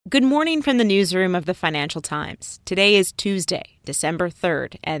Good morning from the newsroom of the Financial Times. Today is Tuesday, December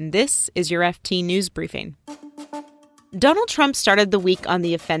 3rd, and this is your FT News Briefing. Donald Trump started the week on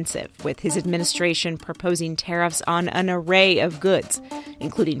the offensive, with his administration proposing tariffs on an array of goods,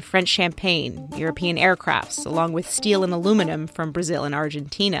 including French champagne, European aircrafts, along with steel and aluminum from Brazil and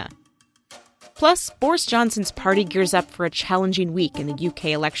Argentina. Plus, Boris Johnson's party gears up for a challenging week in the UK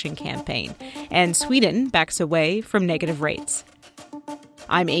election campaign, and Sweden backs away from negative rates.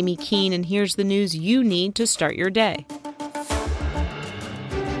 I'm Amy Keene, and here's the news you need to start your day.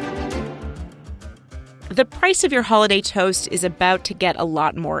 The price of your holiday toast is about to get a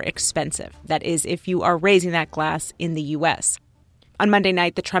lot more expensive. That is, if you are raising that glass in the U.S. On Monday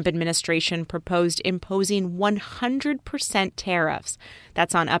night, the Trump administration proposed imposing 100% tariffs.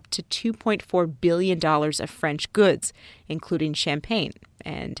 That's on up to $2.4 billion of French goods, including champagne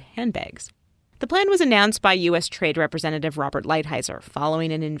and handbags. The plan was announced by U.S. Trade Representative Robert Lighthizer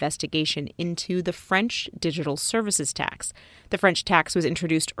following an investigation into the French digital services tax. The French tax was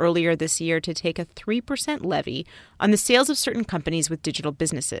introduced earlier this year to take a 3% levy on the sales of certain companies with digital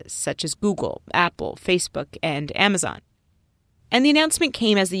businesses, such as Google, Apple, Facebook, and Amazon. And the announcement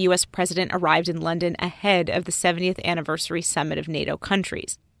came as the U.S. president arrived in London ahead of the 70th anniversary summit of NATO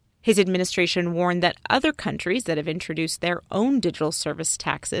countries. His administration warned that other countries that have introduced their own digital service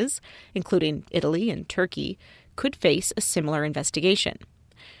taxes, including Italy and Turkey, could face a similar investigation.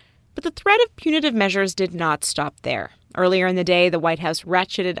 But the threat of punitive measures did not stop there. Earlier in the day, the White House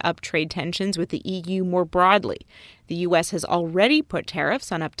ratcheted up trade tensions with the EU more broadly. The U.S. has already put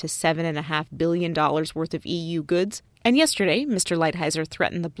tariffs on up to $7.5 billion worth of EU goods. And yesterday, Mr. Lighthizer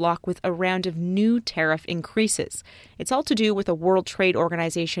threatened the bloc with a round of new tariff increases. It's all to do with a World Trade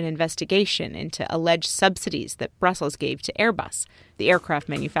Organization investigation into alleged subsidies that Brussels gave to Airbus, the aircraft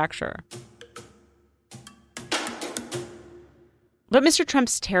manufacturer. But Mr.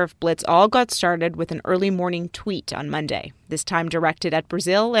 Trump's tariff blitz all got started with an early morning tweet on Monday, this time directed at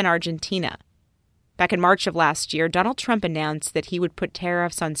Brazil and Argentina. Back in March of last year, Donald Trump announced that he would put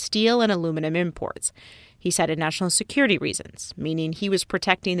tariffs on steel and aluminum imports. He cited national security reasons, meaning he was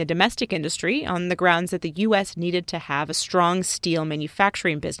protecting the domestic industry on the grounds that the U.S. needed to have a strong steel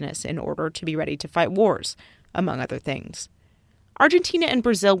manufacturing business in order to be ready to fight wars, among other things. Argentina and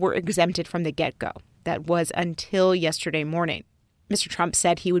Brazil were exempted from the get-go. That was until yesterday morning. Mr. Trump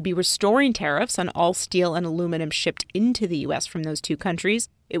said he would be restoring tariffs on all steel and aluminum shipped into the U.S. from those two countries.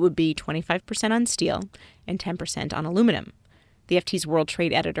 It would be 25% on steel and 10% on aluminum. The FT's World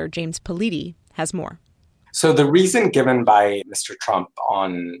Trade editor, James Politi, has more. So the reason given by Mr. Trump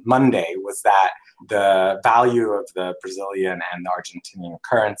on Monday was that the value of the Brazilian and the Argentinian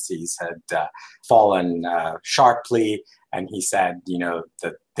currencies had fallen sharply. And he said,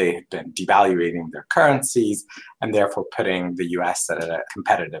 that they had been devaluating their currencies and therefore putting the U.S. at a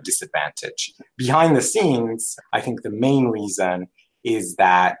competitive disadvantage. Behind the scenes, I think the main reason is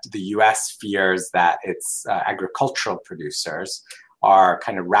that the U.S. fears that its agricultural producers are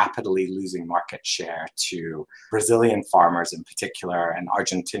kind of rapidly losing market share to Brazilian farmers in particular and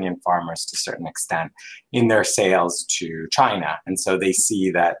Argentinian farmers to a certain extent in their sales to China. And so they see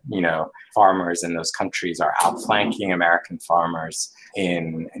that, farmers in those countries are outflanking American farmers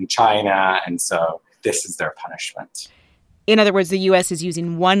in China. And so this is their punishment. In other words, the U.S. is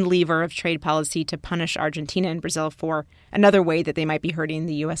using one lever of trade policy to punish Argentina and Brazil for another way that they might be hurting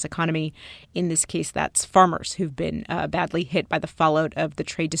the U.S. economy. In this case, that's farmers who've been badly hit by the fallout of the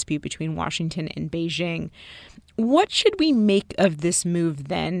trade dispute between Washington and Beijing. What should we make of this move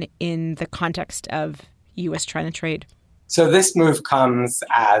then in the context of U.S.-China trade? So this move comes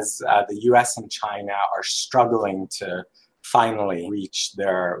as the U.S. and China are struggling to finally reach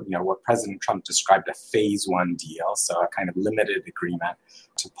their, what President Trump described a phase one deal, so a kind of limited agreement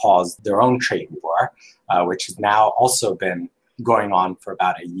to pause their own trade war, which has now also been going on for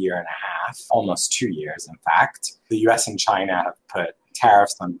about a year and a half, almost 2 years, in fact. The U.S. and China have put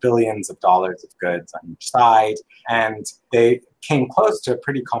tariffs on billions of dollars of goods on each side, and they came close to a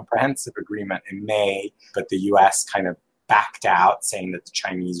pretty comprehensive agreement in May, but the U.S. kind of backed out, saying that the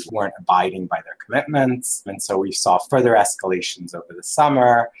Chinese weren't abiding by their commitments. And so we saw further escalations over the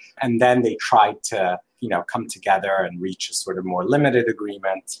summer. And then they tried to, come together and reach a sort of more limited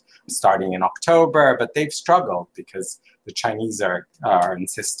agreement starting in October. But they've struggled because the Chinese are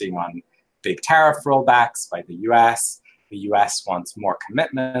insisting on big tariff rollbacks by the U.S. The U.S. wants more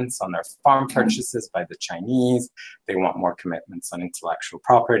commitments on their farm purchases by the Chinese. They want more commitments on intellectual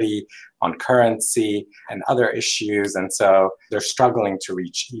property, on currency, and other issues. And so they're struggling to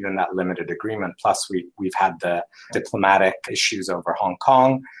reach even that limited agreement. Plus, we've had the diplomatic issues over Hong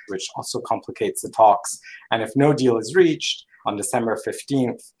Kong, which also complicates the talks. And if no deal is reached, on December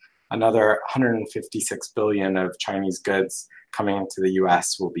 15th, another 156 billion of Chinese goods coming into the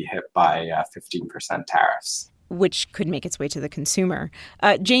U.S. will be hit by 15% tariffs, which could make its way to the consumer.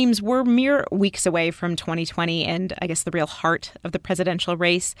 James, we're mere weeks away from 2020 and I guess the real heart of the presidential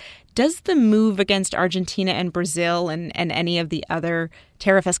race. Does the move against Argentina and Brazil and any of the other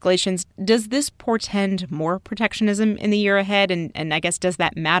tariff escalations, does this portend more protectionism in the year ahead? And I guess, does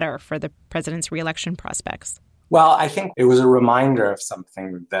that matter for the president's reelection prospects? Well, I think it was a reminder of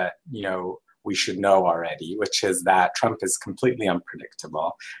something that, we should know already, which is that Trump is completely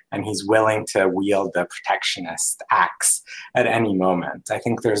unpredictable and he's willing to wield the protectionist axe at any moment. I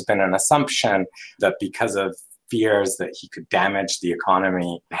think there's been an assumption that because of fears that he could damage the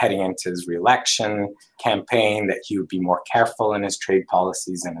economy heading into his reelection campaign, that he would be more careful in his trade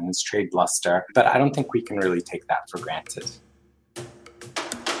policies and in his trade bluster. But I don't think we can really take that for granted.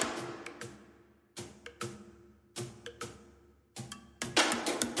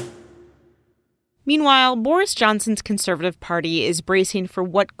 Meanwhile, Boris Johnson's Conservative Party is bracing for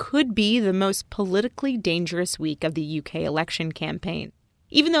what could be the most politically dangerous week of the UK election campaign.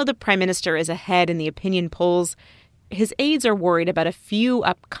 Even though the Prime Minister is ahead in the opinion polls, his aides are worried about a few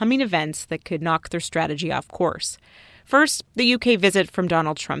upcoming events that could knock their strategy off course. First, the UK visit from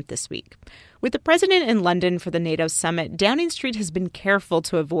Donald Trump this week. With the president in London for the NATO summit, Downing Street has been careful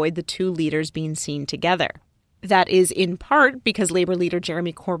to avoid the two leaders being seen together. That is in part because Labour leader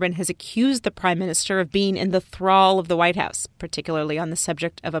Jeremy Corbyn has accused the Prime Minister of being in the thrall of the White House, particularly on the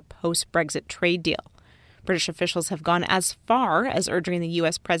subject of a post-Brexit trade deal. British officials have gone as far as urging the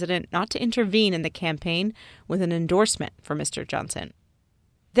U.S. president not to intervene in the campaign with an endorsement for Mr. Johnson.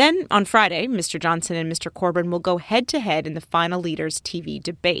 Then, on Friday, Mr. Johnson and Mr. Corbyn will go head-to-head in the final leaders' TV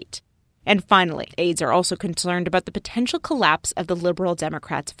debate. And finally, aides are also concerned about the potential collapse of the Liberal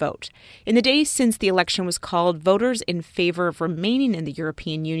Democrats' vote. In the days since the election was called, voters in favor of remaining in the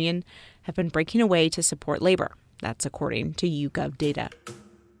European Union have been breaking away to support Labour. That's according to YouGov data.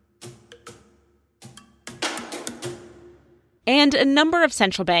 And a number of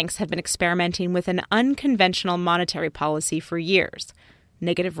central banks have been experimenting with an unconventional monetary policy for years: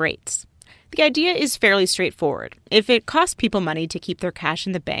 negative rates. The idea is fairly straightforward. If it costs people money to keep their cash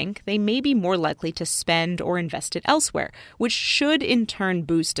in the bank, they may be more likely to spend or invest it elsewhere, which should in turn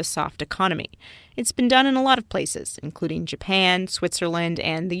boost a soft economy. It's been done in a lot of places, including Japan, Switzerland,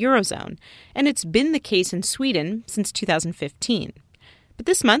 and the Eurozone. And it's been the case in Sweden since 2015. But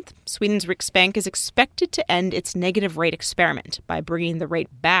this month, Sweden's Riksbank is expected to end its negative rate experiment by bringing the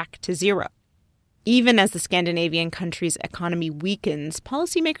rate back to zero. Even as the Scandinavian country's economy weakens,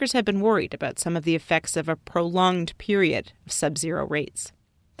 policymakers have been worried about some of the effects of a prolonged period of sub-zero rates.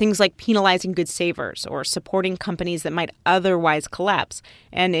 Things like penalizing good savers or supporting companies that might otherwise collapse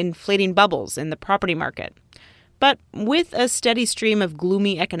and inflating bubbles in the property market. But with a steady stream of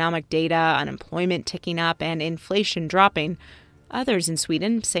gloomy economic data, unemployment ticking up, and inflation dropping, others in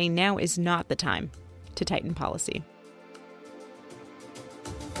Sweden say now is not the time to tighten policy.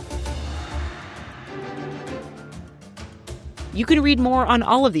 You can read more on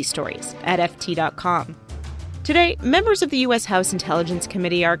all of these stories at FT.com. Today, members of the U.S. House Intelligence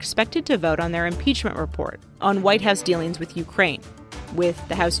Committee are expected to vote on their impeachment report on White House dealings with Ukraine, with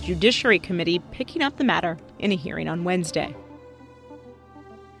the House Judiciary Committee picking up the matter in a hearing on Wednesday.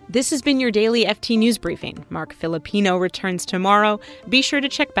 This has been your daily FT News Briefing. Mark Filipino returns tomorrow. Be sure to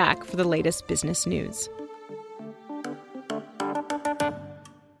check back for the latest business news.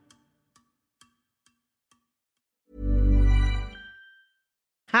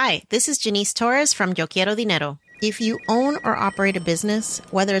 Hi, this is Janice Torres from Yo Quiero Dinero. If you own or operate a business,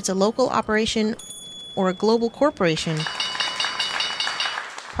 whether it's a local operation or a global corporation,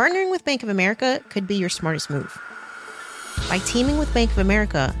 partnering with Bank of America could be your smartest move. By teaming with Bank of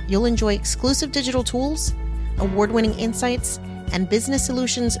America, you'll enjoy exclusive digital tools, award-winning insights, and business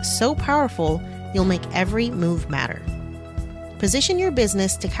solutions so powerful, you'll make every move matter. Position your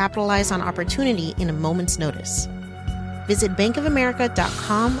business to capitalize on opportunity in a moment's notice. Visit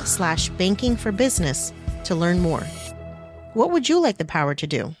bankofamerica.com/banking for business to learn more. What would you like the power to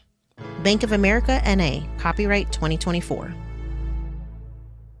do? Bank of America N.A., copyright 2024.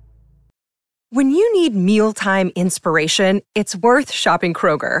 When you need mealtime inspiration, it's worth shopping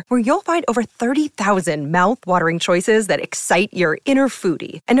Kroger, where you'll find over 30,000 mouth-watering choices that excite your inner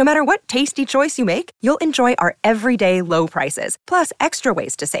foodie. And no matter what tasty choice you make, you'll enjoy our everyday low prices, plus extra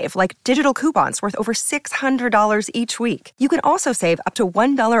ways to save, like digital coupons worth over $600 each week. You can also save up to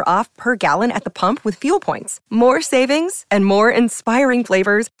 $1 off per gallon at the pump with fuel points. More savings and more inspiring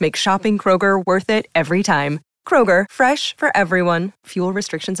flavors make shopping Kroger worth it every time. Kroger, fresh for everyone. Fuel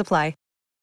restrictions apply.